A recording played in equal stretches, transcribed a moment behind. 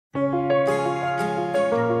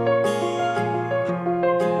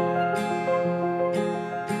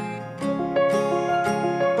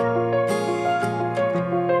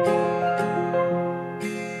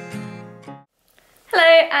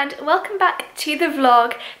and welcome back to the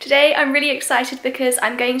vlog. Today I'm really excited because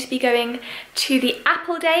I'm going to be going to the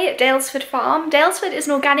apple day at Daylesford farm. Daylesford is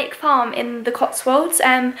an organic farm in the Cotswolds,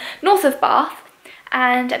 north of Bath,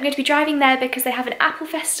 and I'm going to be driving there because they have an apple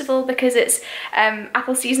festival because it's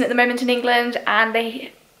apple season at the moment in England, and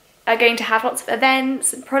they are going to have lots of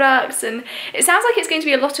events and products, and it sounds like it's going to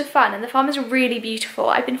be a lot of fun, and the farm is really beautiful.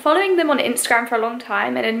 I've been following them on Instagram for a long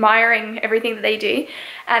time and admiring everything that they do,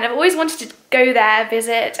 and I've always wanted to go there,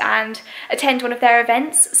 visit and attend one of their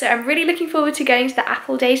events, so I'm really looking forward to going to the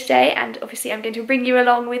apple day today, and obviously I'm going to bring you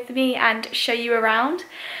along with me and show you around.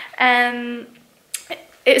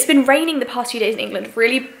 It's been raining the past few days in England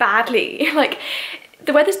really badly. Like,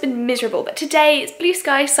 the weather's been miserable, but today it's blue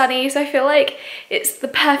sky, sunny, so I feel like it's the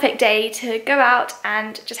perfect day to go out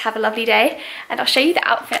and just have a lovely day. And I'll show you the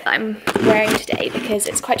outfit that I'm wearing today because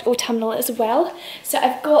it's quite autumnal as well. So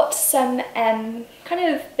I've got some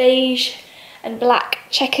kind of beige and black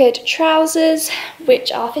checkered trousers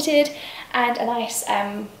which are fitted, and a nice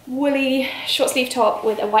woolly short sleeve top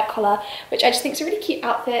with a white collar, which I just think is a really cute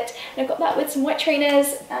outfit. And I've got that with some white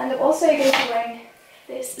trainers, and I'm also going to be wearing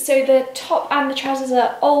this. So the top and the trousers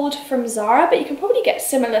are old from Zara, but you can probably get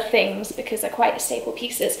similar things because they're quite staple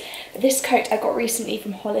pieces. But this coat I got recently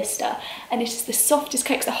from Hollister, and it is the softest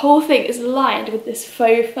coat because the whole thing is lined with this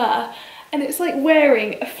faux fur, and it's like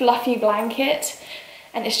wearing a fluffy blanket,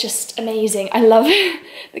 and it's just amazing. I love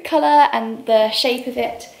the colour and the shape of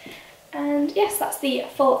it. And yes, that's the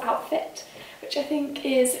full outfit, which I think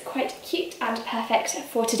is quite cute and perfect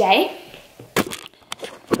for today.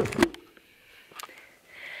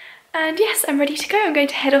 And yes, I'm ready to go. I'm going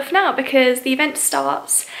to head off now because the event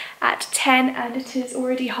starts at 10 and it is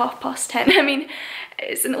already 10:30. I mean,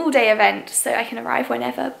 it's an all-day event, so I can arrive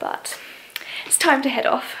whenever, but it's time to head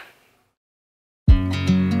off.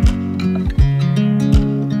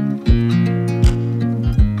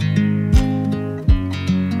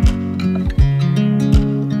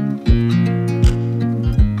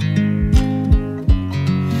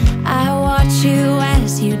 I watch you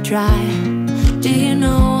as you drive. Do you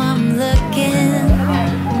know I'm looking,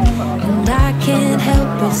 and I can't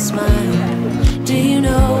help but smile. Do you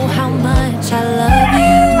know how much I love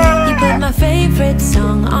you? You put my favorite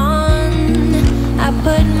song on, I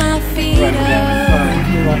put my feet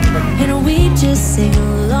up, and we just sing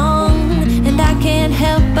along. And I can't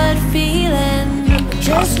help but feeling,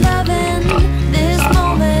 just loving this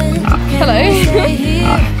moment. Can we stay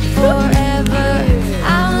here forever?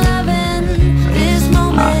 I'm loving this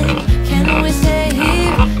moment. Can we stay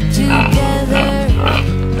here together?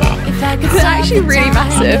 If I could It's actually really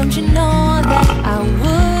massive. Don't you know that I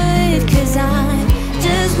would? 'Cause I'm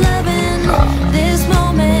just loving this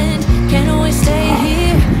moment. Can we stay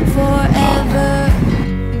here forever?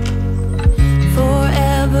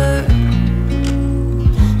 Forever.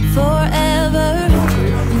 Forever.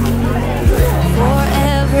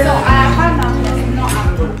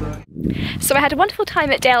 So I had a wonderful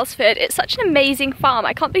time at Daylesford. It's such an amazing farm.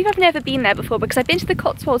 I can't believe I've never been there before because I've been to the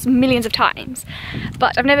Cotswolds millions of times,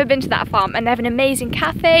 but I've never been to that farm. And they have an amazing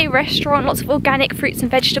cafe, restaurant, lots of organic fruits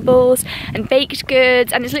and vegetables and baked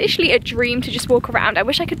goods, and it's literally a dream to just walk around. I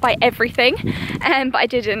wish I could buy everything, but I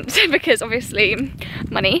didn't because obviously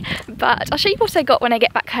money. But I'll show you what I got when I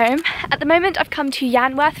get back home. At the moment I've come to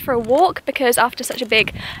Yanworth for a walk because after such a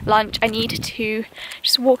big lunch I need to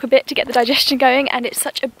just walk a bit to get the digestion going, and it's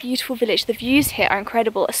such a beautiful village. The views here are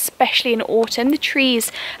incredible, especially in autumn. The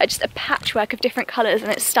trees are just a patchwork of different colours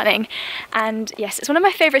and it's stunning. And yes, it's one of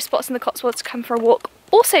my favourite spots in the Cotswolds to come for a walk.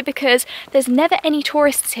 Also because there's never any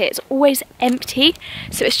tourists here, it's always empty,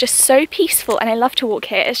 so it's just so peaceful, and I love to walk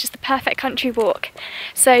here. It's just the perfect country walk.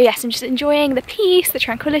 So yes, I'm just enjoying the peace, the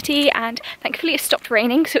tranquility, and thankfully it stopped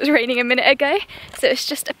raining, so it was raining a minute ago. So it's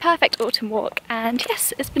just a perfect autumn walk, and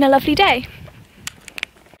yes, it's been a lovely day.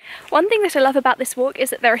 One thing that I love about this walk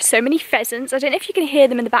is that there are so many pheasants. I don't know if you can hear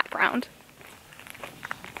them in the background.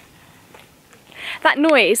 That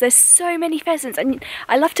noise, there's so many pheasants, and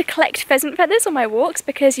I love to collect pheasant feathers on my walks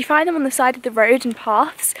because you find them on the side of the road and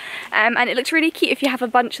paths, and it looks really cute if you have a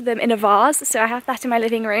bunch of them in a vase, so I have that in my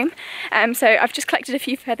living room. So I've just collected a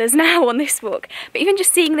few feathers now on this walk, but even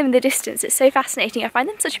just seeing them in the distance, it's so fascinating. I find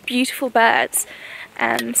them such beautiful birds.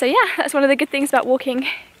 So yeah, that's one of the good things about walking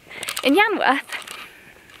in Yanworth.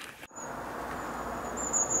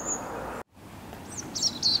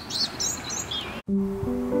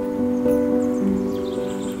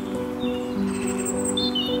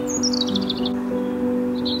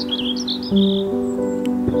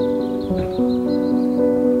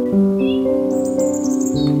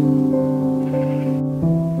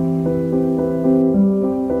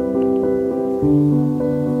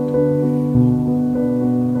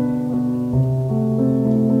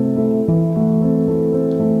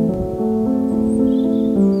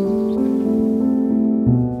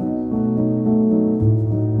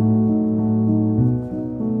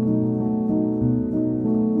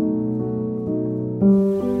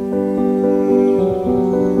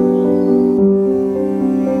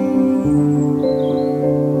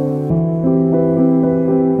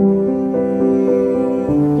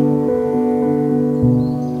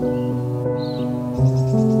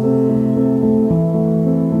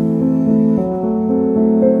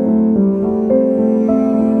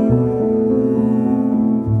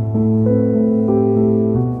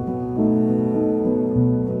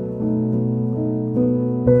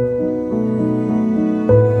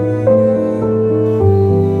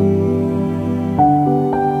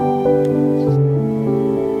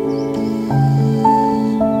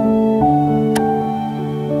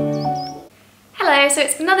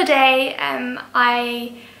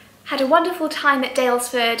 I had a wonderful time at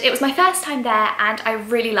Daylesford. It was my first time there and I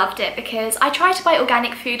really loved it because I try to buy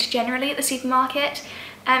organic food generally at the supermarket.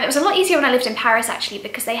 It was a lot easier when I lived in Paris actually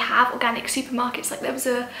because they have organic supermarkets. Like there was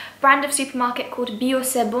a brand of supermarket called Bio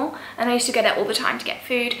C'est Bon and I used to go there all the time to get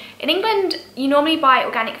food. In England you normally buy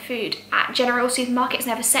organic food at general supermarkets and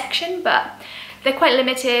they have a section, but they're quite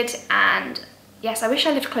limited. And yes, I wish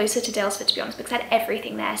I lived closer to Daylesford to be honest because I had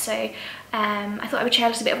everything there. So I thought I would share a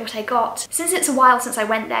little bit of what I got. Since it's a while since I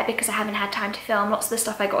went there because I haven't had time to film, lots of the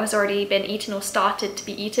stuff I got has already been eaten or started to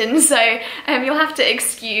be eaten. So you'll have to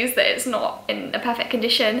excuse that it's not in a perfect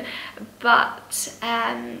condition. But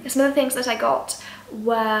some of the things that I got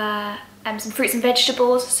were some fruits and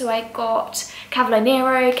vegetables. So I got cavolo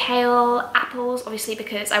nero, kale, apples, obviously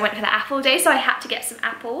because I went for the apple day, so I had to get some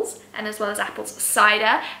apples, and as well as apples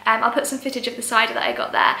cider. I'll put some footage of the cider that I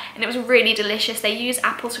got there, and it was really delicious. They use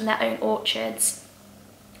apples from their own orchards.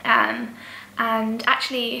 And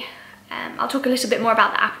actually, I'll talk a little bit more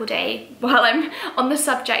about the apple day while I'm on the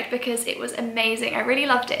subject because it was amazing. I really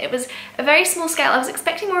loved it. It was a very small scale. I was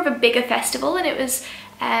expecting more of a bigger festival, and it was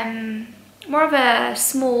more of a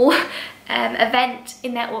small event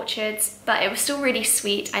in their orchards, but it was still really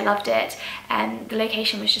sweet. I loved it, and the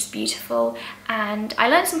location was just beautiful. And I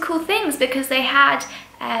learned some cool things because they had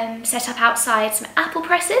set up outside some apple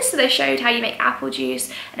presses, so they showed how you make apple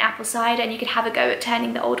juice and apple cider, and you could have a go at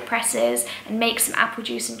turning the old presses and make some apple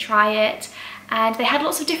juice and try it. And they had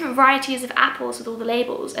lots of different varieties of apples with all the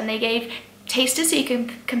labels, and they gave tasters so you can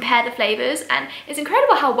compare the flavours, and it's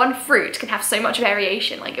incredible how one fruit can have so much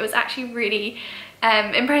variation. Like it was actually really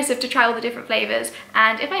impressive to try all the different flavours.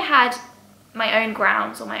 And if I had my own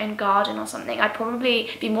grounds or my own garden or something, I'd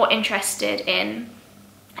probably be more interested in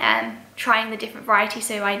trying the different varieties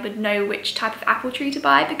so I would know which type of apple tree to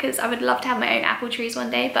buy, because I would love to have my own apple trees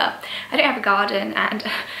one day, but I don't have a garden and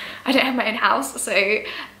I don't have my own house, so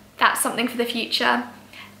that's something for the future.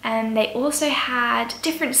 And they also had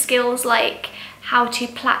different skills like how to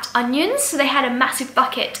plait onions. So they had a massive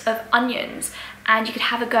bucket of onions and you could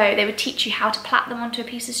have a go. They would teach you how to plait them onto a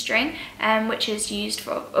piece of string, which is used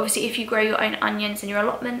for, obviously if you grow your own onions in your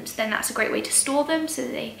allotment, then that's a great way to store them so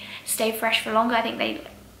they stay fresh for longer. I think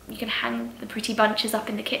you can hang the pretty bunches up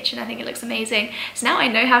in the kitchen. I think it looks amazing. So now I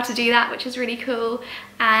know how to do that, which is really cool.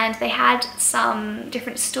 And they had some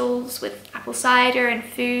different stalls with apple cider and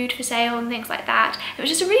food for sale and things like that. It was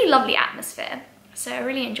just a really lovely atmosphere. So I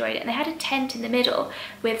really enjoyed it. And they had a tent in the middle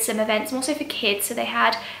with some events, and also for kids. So they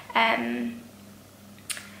had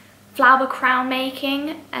flower crown making,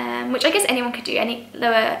 which I guess anyone could do. There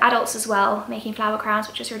were adults as well making flower crowns,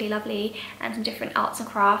 which was really lovely, and some different arts and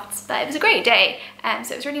crafts. But it was a great day,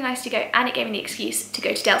 so it was really nice to go, and it gave me the excuse to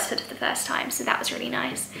go to Daylesford for the first time, so that was really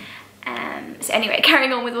nice. So anyway,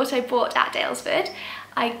 carrying on with what I bought at Daylesford,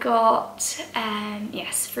 I got,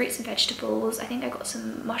 yes, fruits and vegetables. I think I got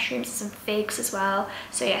some mushrooms and some figs as well.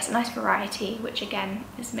 So yes, a nice variety, which again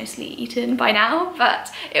is mostly eaten by now,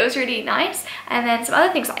 but it was really nice. And then some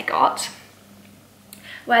other things that I got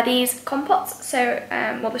were these compotes. So,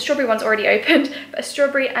 well, the strawberry one's already opened, but a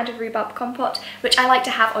strawberry and a rhubarb compote, which I like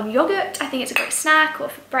to have on yogurt. I think it's a great snack or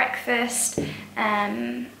for breakfast.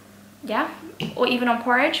 Yeah, or even on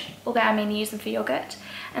porridge, although I mainly use them for yogurt.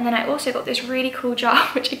 And then I also got this really cool jar,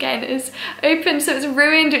 which again is open, so it's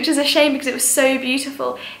ruined, which is a shame because it was so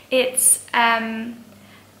beautiful. It's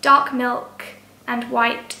dark milk and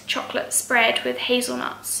white chocolate spread with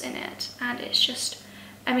hazelnuts in it, and it's just,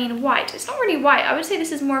 I mean, white. It's not really white. I would say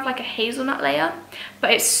this is more of like a hazelnut layer, but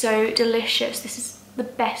it's so delicious. This is the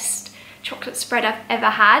best chocolate spread I've ever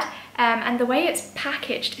had. And the way it's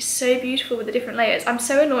packaged is so beautiful with the different layers. I'm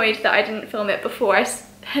so annoyed that I didn't film it before I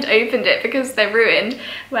had opened it because they're ruined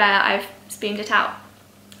where I've spooned it out.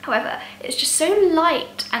 However, it's just so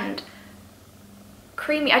light and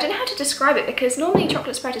creamy. I don't know how to describe it because normally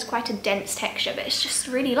chocolate spread is quite a dense texture, but it's just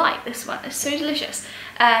really light, this one. It's so delicious.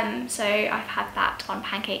 So I've had that on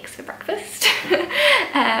pancakes for breakfast.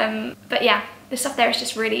 But yeah, the stuff there is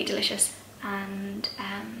just really delicious, and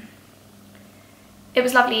it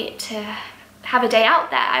was lovely to have a day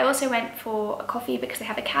out there. I also went for a coffee because they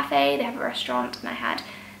have a cafe, they have a restaurant, and I had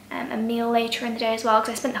a meal later in the day as well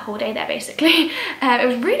because I spent the whole day there basically. It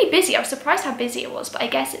was really busy. I was surprised how busy it was, but I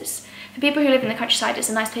guess it's, for people who live in the countryside, it's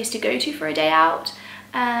a nice place to go to for a day out.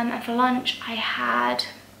 And for lunch I had,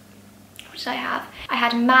 what did I have? I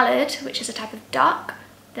had mallard, which is a type of duck,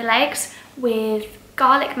 the legs, with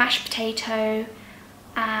garlic mashed potato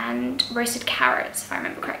and roasted carrots, if I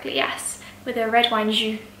remember correctly, yes, with a red wine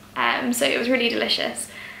jus. So it was really delicious.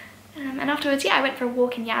 And afterwards, yeah, I went for a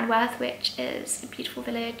walk in Yanworth, which is a beautiful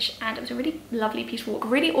village, and it was a really lovely, beautiful walk,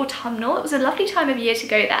 really autumnal. It was a lovely time of year to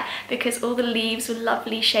go there because all the leaves were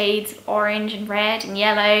lovely shades of orange and red and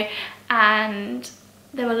yellow, and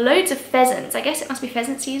there were loads of pheasants. I guess it must be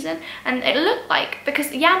pheasant season. And it looked like, because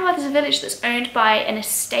Yanworth is a village that's owned by an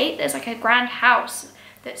estate, there's like a grand house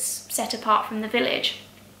that's set apart from the village.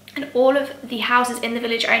 And all of the houses in the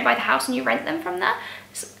village are owned by the house and you rent them from there.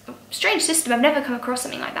 It's a strange system. I've never come across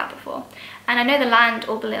something like that before. And I know the land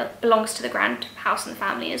all belongs to the grand house and the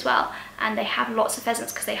family as well. And they have lots of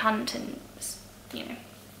pheasants because they hunt and, you know,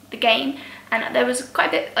 the game. And there was quite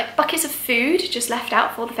a bit, like buckets of food just left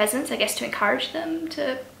out for the pheasants, I guess to encourage them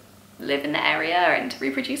to live in the area and to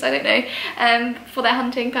reproduce, I don't know, for their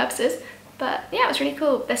hunting purposes. But yeah, it was really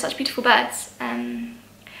cool. They're such beautiful birds.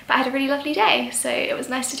 But I had a really lovely day, so it was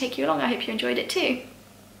nice to take you along. I hope you enjoyed it too.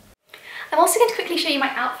 I'm also going to quickly show you my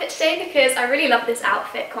outfit today because I really love this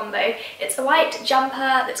outfit combo. It's a white jumper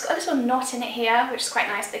that's got a little knot in it here, which is quite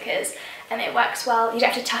nice because it works well. You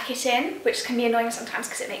don't have to tuck it in, which can be annoying sometimes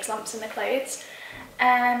because it makes lumps in the clothes.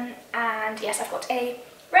 And yes, I've got a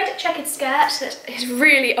red checkered skirt that is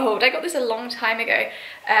really old. I got this a long time ago,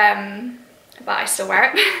 but I still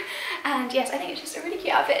wear it. And yes, I think it's just a really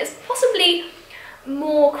cute outfit. It's possibly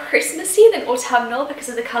more Christmassy than autumnal because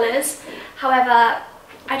of the colours. However,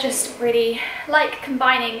 I just really like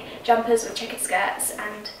combining jumpers with checkered skirts,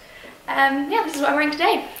 and yeah, this is what I'm wearing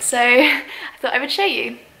today, so I thought I would show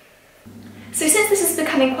you. So since this is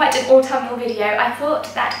becoming quite an autumnal video, I thought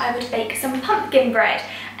that I would bake some pumpkin bread,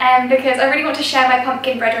 because I really want to share my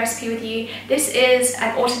pumpkin bread recipe with you. This is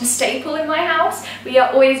an autumn staple in my house. We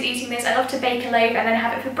are always eating this. I love to bake a loaf and then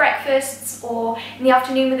have it for breakfasts or in the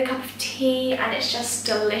afternoon with a cup of tea, and it's just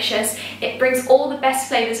delicious. It brings all the best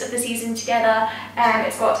flavours of the season together.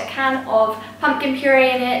 It's got a can of pumpkin puree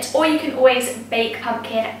in it, or you can always bake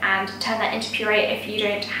pumpkin and turn that into puree if you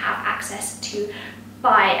don't have access to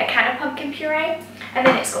buy a can of pumpkin puree. And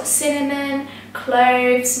then it's got cinnamon,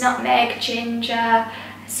 cloves, nutmeg, ginger,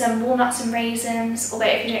 some walnuts and raisins, although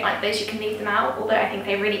if you don't like those you can leave them out, although I think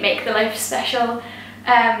they really make the loaf special.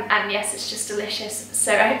 And yes, it's just delicious.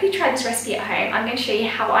 So I hope you try this recipe at home. I'm going to show you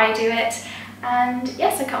how I do it, and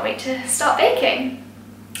yes, I can't wait to start baking.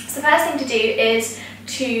 So the first thing to do is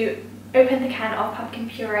to open the can of pumpkin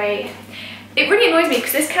puree. It really annoys me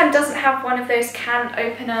because this can doesn't have one of those can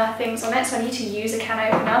opener things on it, so I need to use a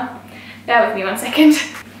can opener. Bear with me 1 second.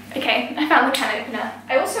 Okay, I found the can opener.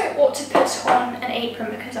 I also ought to put on an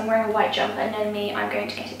apron because I'm wearing a white jumper, and knowing me, I'm going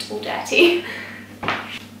to get it all dirty.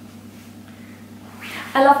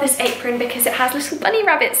 I love this apron because it has little bunny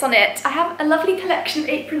rabbits on it. I have a lovely collection of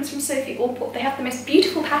aprons from Sophie Allport. They have the most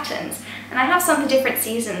beautiful patterns, and I have some for different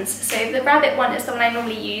seasons. So the rabbit one is the one I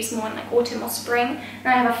normally use more in like autumn or spring, and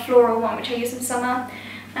I have a floral one which I use in summer.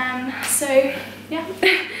 So yeah.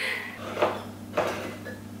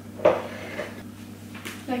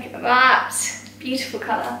 Look at that, beautiful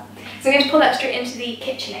colour. So I'm going to pull that straight into the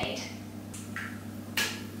KitchenAid.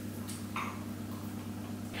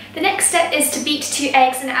 The next step is to beat 2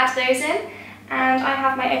 eggs and add those in. And I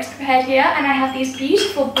have my eggs prepared here, and I have these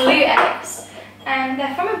beautiful blue eggs. And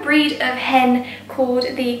they're from a breed of hen called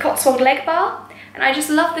the Cotswold leg bar. And I just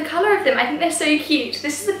love the colour of them. I think they're so cute.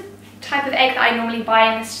 This is the type of egg that I normally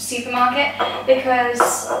buy in the supermarket because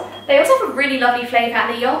they also have a really lovely flavour,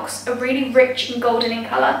 and the yolks are really rich and golden in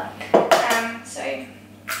colour. So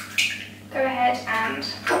go ahead and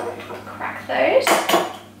crack those.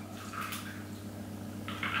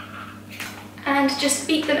 And just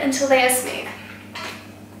beat them until they are smooth.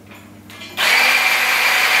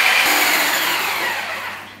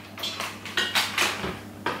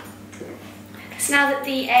 So now that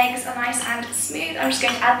the eggs are nice and smooth, I'm just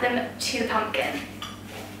going to add them to the pumpkin.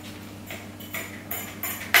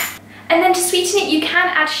 And then to sweeten it, you can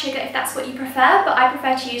add sugar if that's what you prefer, but I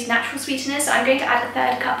prefer to use natural sweeteners, so I'm going to add a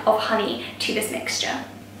 1/3 cup of honey to this mixture.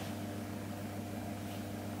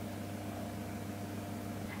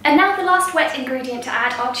 And now the last wet ingredient to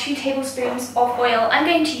add are 2 tablespoons of oil. I'm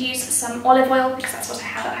going to use some olive oil because that's what I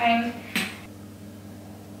have at home.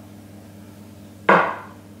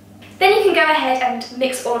 Then you can go ahead and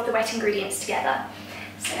mix all of the wet ingredients together.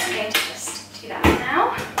 So I'm going to just do that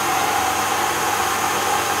now.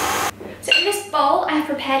 So in this bowl I have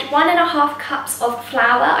prepared 1½ cups of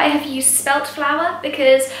flour. I have used spelt flour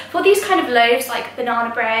because for these kind of loaves like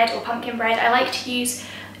banana bread or pumpkin bread, I like to use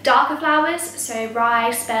darker flours, so rye,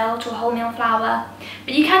 spelt or wholemeal flour.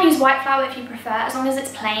 But you can use white flour if you prefer, as long as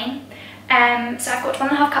it's plain. So I've got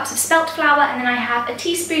 1½ cups of spelt flour, and then I have a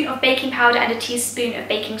teaspoon of baking powder and a teaspoon of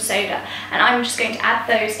baking soda. And I'm just going to add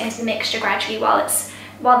those into the mixture gradually while it's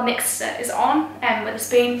while the mixer is on with a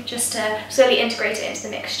spoon, just to slowly integrate it into the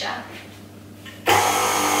mixture.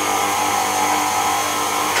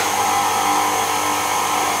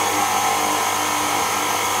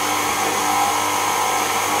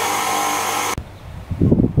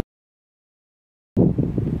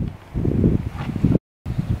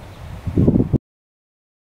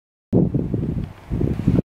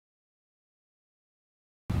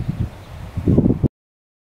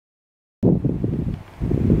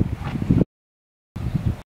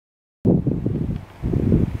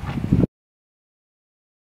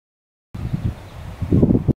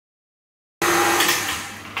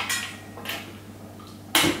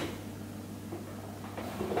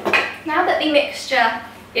 Now that the mixture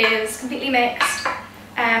is completely mixed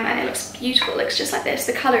and it looks beautiful, it looks just like this,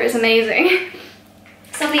 the colour is amazing,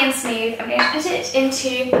 it's lovely and smooth, I'm going to put it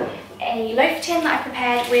into a loaf tin that I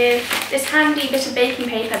prepared with this handy bit of baking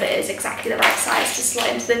paper that is exactly the right size to slot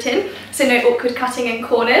into the tin, so no awkward cutting in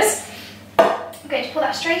corners. I'm going to pour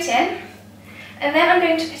that straight in, and then I'm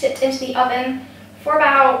going to put it into the oven for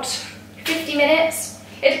about 50 minutes.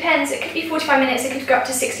 It depends, it could be 45 minutes, it could go up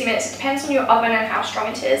to 60 minutes, it depends on your oven and how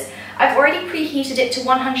strong it is. I've already preheated it to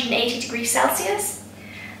 180 degrees Celsius,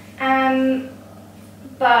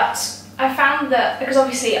 but I found that, because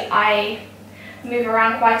obviously I move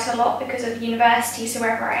around quite a lot because of university, so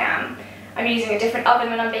wherever I am, I'm using a different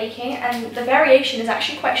oven when I'm baking, and the variation is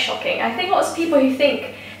actually quite shocking. I think lots of people who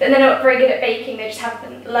think that they're not very good at baking, they just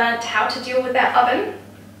haven't learned how to deal with their oven,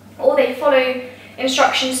 or they follow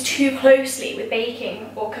instructions too closely with baking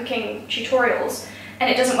or cooking tutorials, and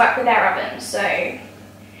it doesn't work with their oven. So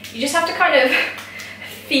you just have to kind of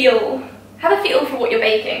have a feel for what you're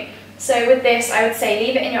baking. So with this, I would say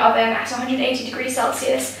leave it in your oven at 180 degrees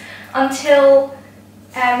Celsius until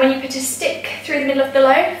when you put a stick through the middle of the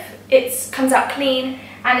loaf, it comes out clean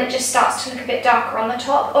and it just starts to look a bit darker on the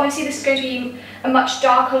top. Obviously this is going to be a much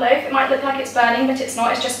darker loaf. It might look like it's burning, but it's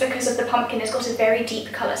not. It's just because of the pumpkin. It's got a very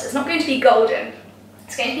deep colour, so it's not going to be golden.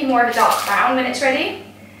 It's going to be more of a dark brown when it's ready.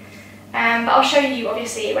 But I'll show you,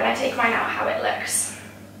 obviously, when I take mine out, how it looks.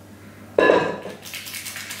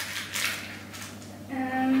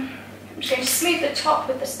 I'm just going to smooth the top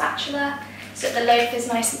with the spatula so that the loaf is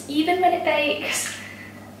nice and even when it bakes.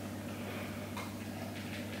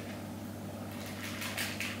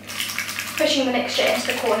 Pushing the mixture into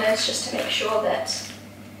the corners just to make sure that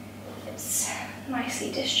it's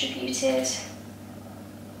nicely distributed.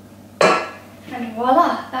 And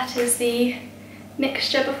voila, that is the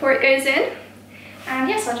mixture before it goes in. And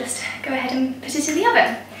yes, I'll just go ahead and put it in the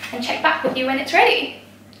oven and check back with you when it's ready.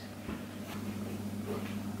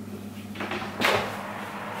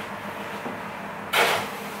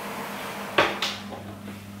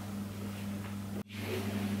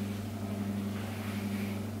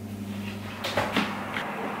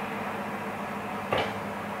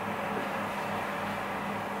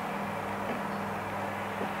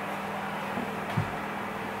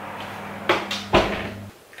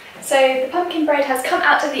 So the pumpkin bread has come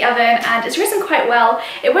out of the oven and it's risen quite well.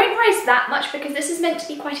 It won't rise that much because this is meant to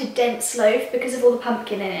be quite a dense loaf because of all the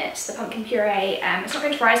pumpkin in it, the pumpkin puree. It's not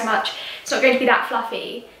going to rise much, it's not going to be that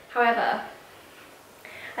fluffy. However,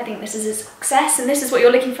 I think this is a success, and this is what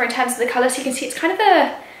you're looking for in terms of the colour. So you can see it's kind of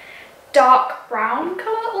a dark brown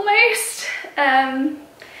colour almost. But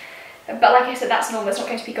like I said, that's normal, it's not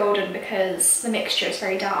going to be golden because the mixture is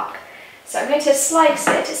very dark. So I'm going to slice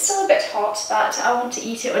it. It's still a bit hot, but I want to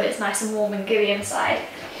eat it when it's nice and warm and gooey inside.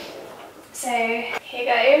 So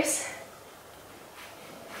here goes.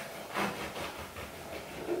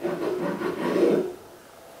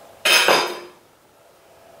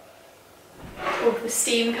 Oh, the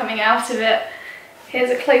steam coming out of it.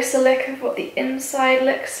 Here's a closer look of what the inside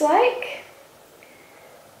looks like.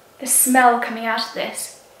 The smell coming out of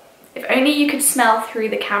this. If only you could smell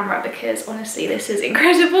through the camera, because honestly this is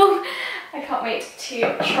incredible. I can't wait to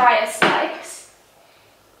try a slice.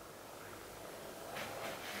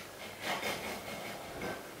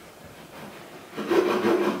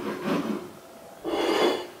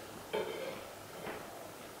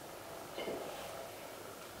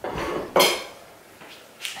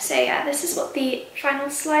 So yeah, this is what the final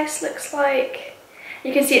slice looks like.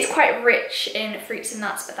 You can see it's quite rich in fruits and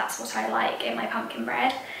nuts, but that's what I like in my pumpkin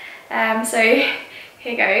bread. So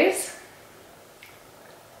here goes.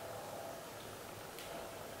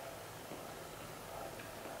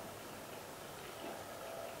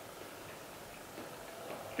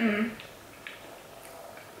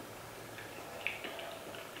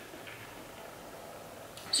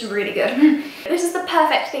 It's really good. This is the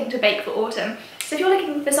perfect thing to bake for autumn. So if you're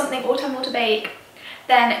looking for something autumnal to bake,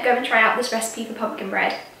 then go and try out this recipe for pumpkin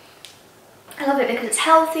bread. I love it because it's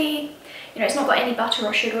healthy, you know, it's not got any butter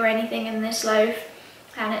or sugar or anything in this loaf,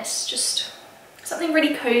 and it's just something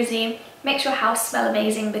really cozy, makes your house smell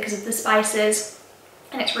amazing because of the spices,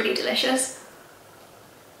 and it's really delicious.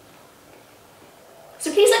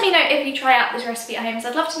 So please let me know if you try out this recipe at home,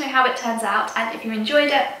 because I'd love to know how it turns out and if you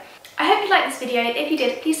enjoyed it. I hope you liked this video. If you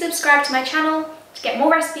did, please subscribe to my channel to get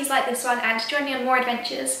more recipes like this one and to join me on more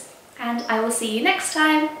adventures. And I will see you next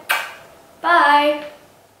time. Bye!